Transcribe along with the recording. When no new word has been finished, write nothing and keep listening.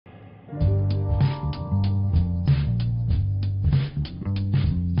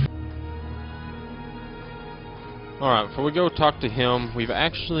Alright, before we go talk to him,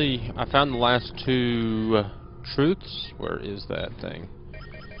 I found the last two truths. Where is that thing?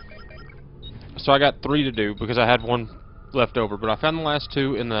 So I got 3 to do because I had 1 left over, but I found the last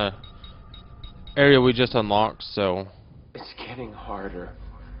 2 in the area we just unlocked, so... It's getting harder.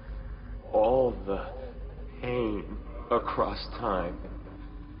 All the pain across time.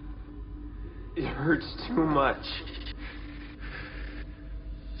 It hurts too much.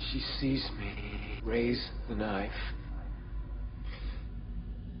 She sees me raise the knife.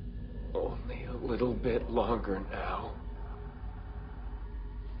 Only a little bit longer now.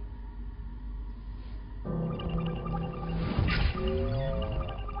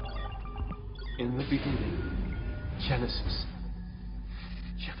 In the beginning, Genesis.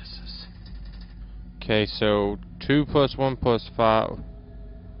 Okay, so 2 plus 1 plus 5.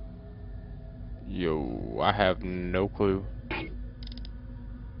 Yo, I have no clue.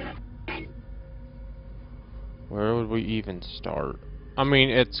 Where would we even start? I mean,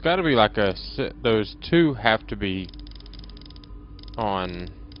 it's got to be like those 2 have to be on.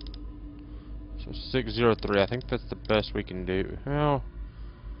 So 603. I think that's the best we can do. Well,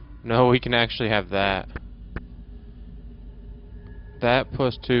 no, we can actually have that. That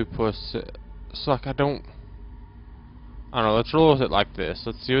plus 2 plus 6. It's like I don't know. Let's roll with it like this.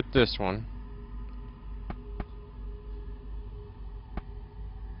 Let's see with this one.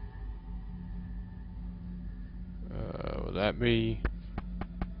 Would that be?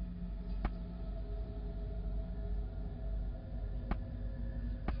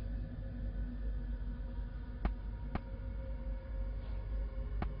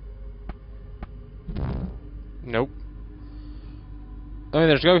 Nope. I mean,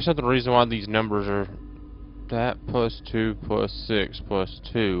 there's gotta be something reason why these numbers are that plus 2 plus 6 plus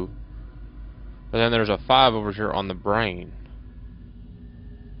 2. But then there's a 5 over here on the brain.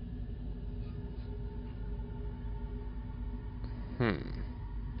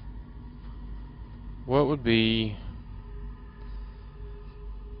 What would be...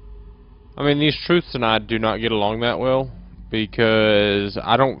 I mean, these truths and I do not get along that well, because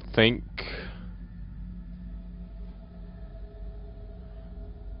I don't think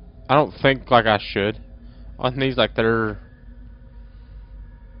like I should on these. Like they're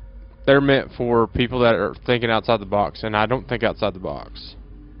meant for people that are thinking outside the box, and I don't think outside the box.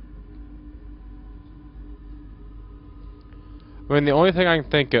 I mean, the only thing I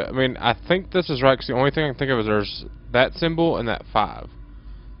can think of, I mean, I think this is right, because the only thing I can think of is there's that symbol and that 5.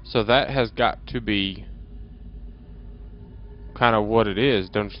 So that has got to be kind of what it is,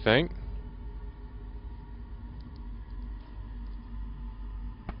 don't you think?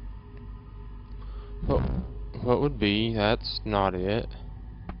 What would be? That's not it.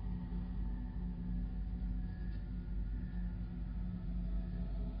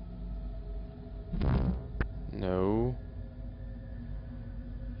 No.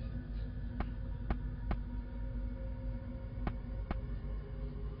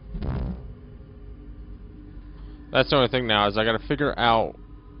 That's the only thing now, is I gotta figure out...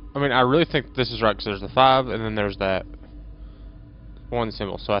 I mean, I really think this is right, because there's the 5, and then there's that 1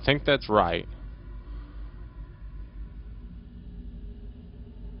 symbol. So I think that's right.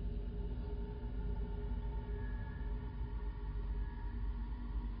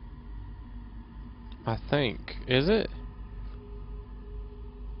 I think. Is it?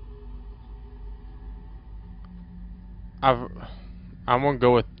 I'm gonna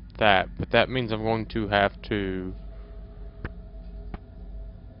go with that, but that means I'm going to have to...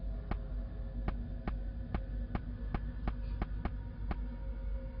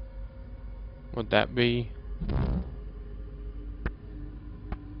 Would that be?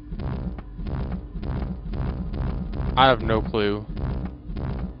 I have no clue.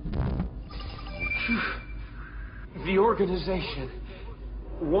 The organization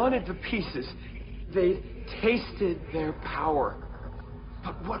wanted the pieces. They tasted their power.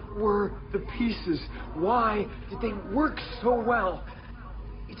 But what were the pieces? Why did they work so well?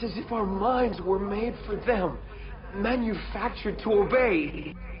 It's as if our minds were made for them, manufactured to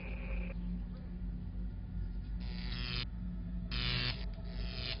obey.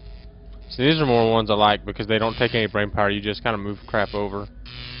 So these are more ones I like, because they don't take any brain power, you just kind of move crap over.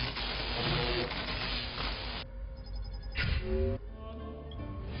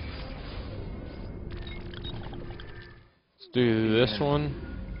 Let's do this one.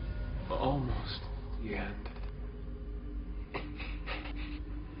 Almost the end.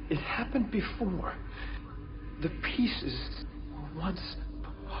 It happened before. The pieces were once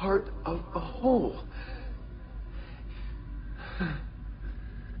part of a whole.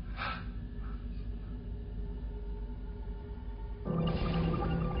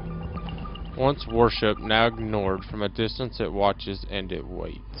 Once worshipped, now ignored. From a distance it watches and it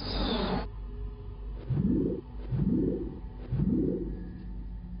waits.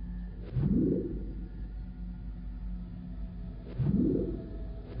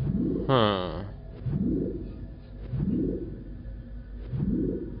 Huh.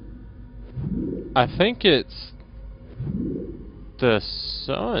 I think it's the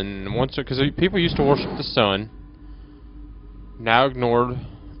sun. Once, because people used to worship the sun. Now ignored,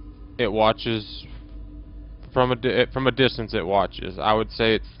 it watches from a distance. It watches. I would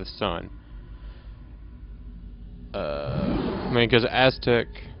say it's the sun. I mean, because Aztec.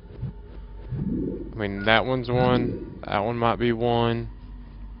 I mean, that one's one. That one might be one.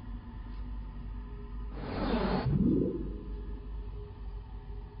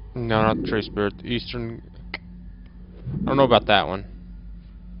 No, not the Tree Spirit. The Eastern. I don't know about that one.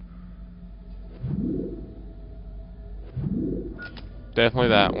 Definitely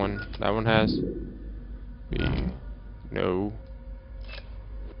that one. That one has. No.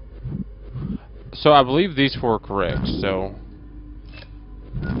 So I believe these four are correct. So.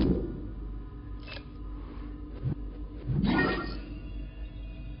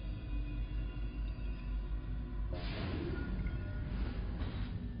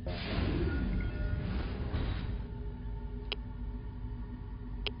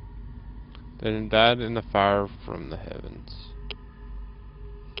 Then died in the fire from the heavens.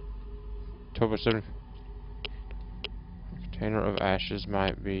 October 7th. Container of ashes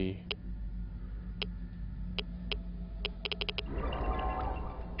might be.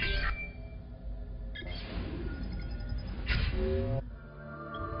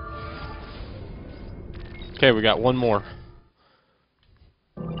 Okay, we got one more.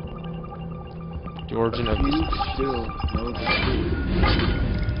 The origin of You still know the truth.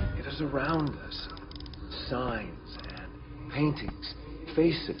 It is around us. Signs and paintings,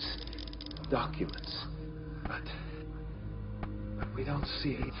 faces, documents. But we don't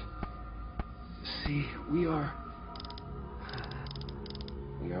see it. See, we are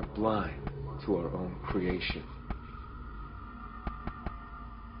blind to our own creation.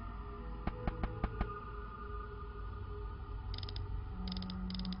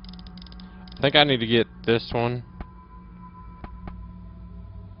 I think I need to get this one.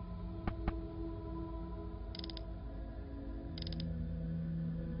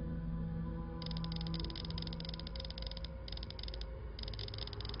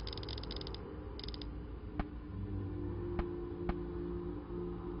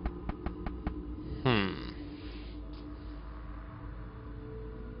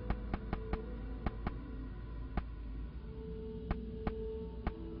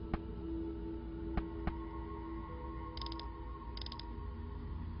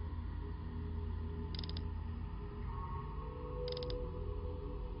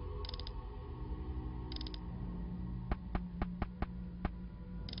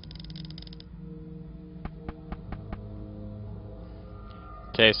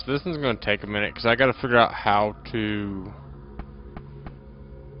 Okay, so this is going to take a minute because I got to figure out how to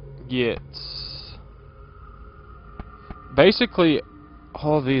get. Basically,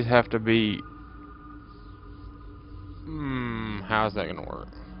 all of these have to be. How's that going to work?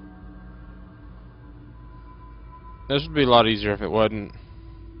 This would be a lot easier if it wasn't.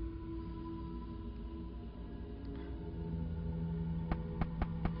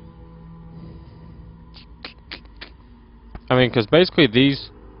 I mean, because basically these,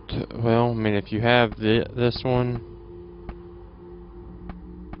 well, I mean, if you have this one,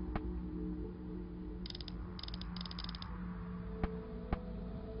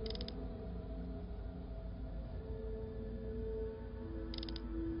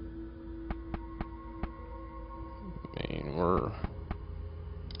 I mean, we're.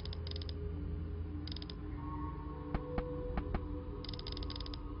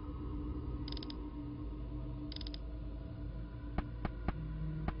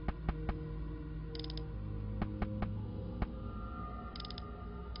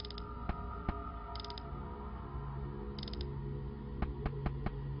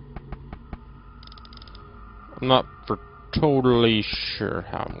 I'm not for totally sure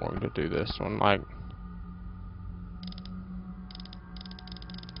how I'm going to do this one. Like,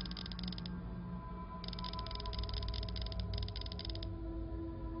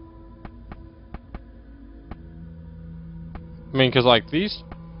 I mean, because like these,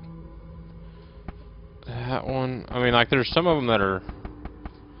 that one. I mean, like there's some of them that are.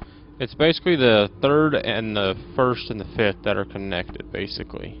 It's basically the third and the first and the fifth that are connected,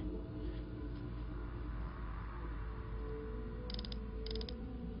 basically.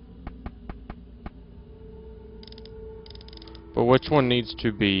 But which one needs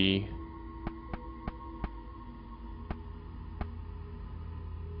to be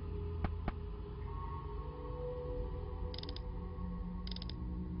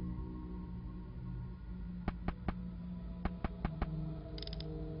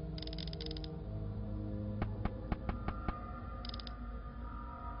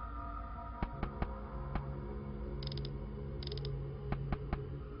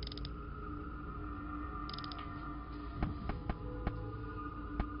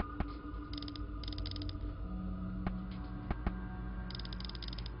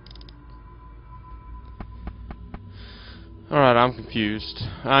Alright, I'm confused.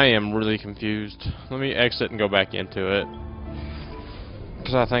 I am really confused. Let me exit and go back into it.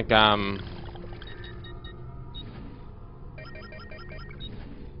 Because I think I'm...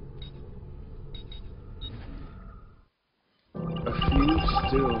 A few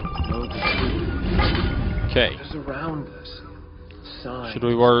still know the truth. Okay. There's around us. Signs. Should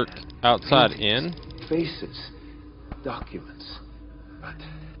we work outside paintings, in? Faces. Documents. But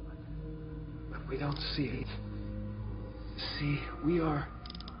we don't see it. See, we are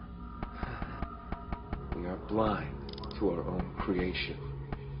blind to our own creation.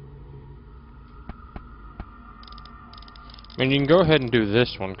 I mean, you can go ahead and do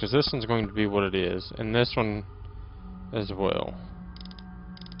this one, because this one's going to be what it is, and this one as well.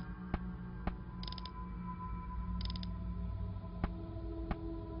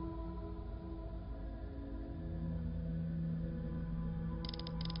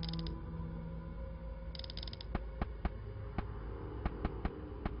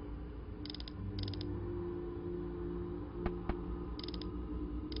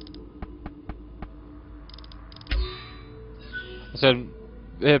 Said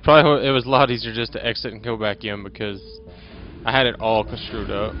it was a lot easier just to exit and go back in because I had it all screwed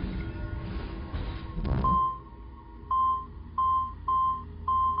up.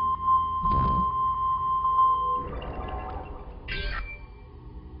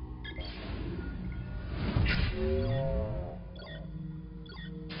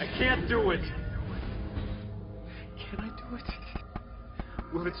 I can't do it. Can I do it?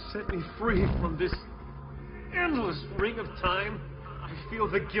 Will it set me free from this endless ring of time? I feel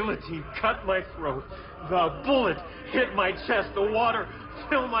the guillotine cut my throat. The bullet hit my chest. The water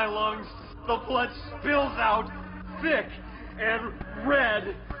fill my lungs. The blood spills out thick and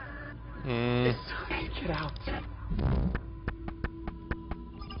red. It's time to get out.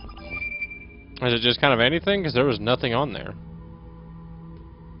 Is it just kind of anything? Because there was nothing on there.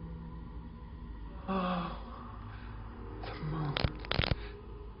 Oh, the moon.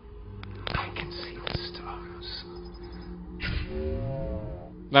 I can see the stars.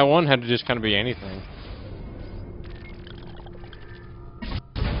 That one had to just kind of be anything.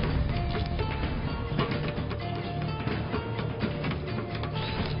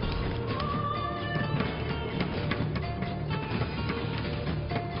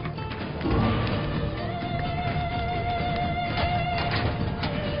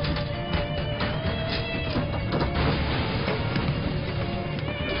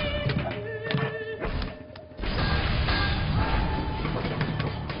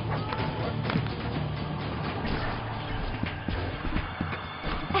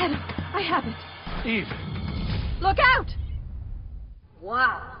 Adam, I have it. Eve. Look out!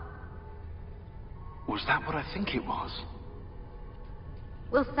 Wow. Was that what I think it was?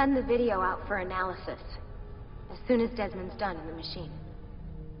 We'll send the video out for analysis as soon as Desmond's done in the machine.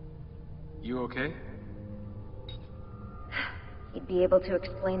 You okay? He'd be able to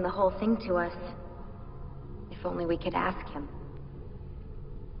explain the whole thing to us. If only we could ask him.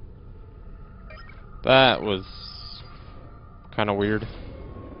 That was kind of weird.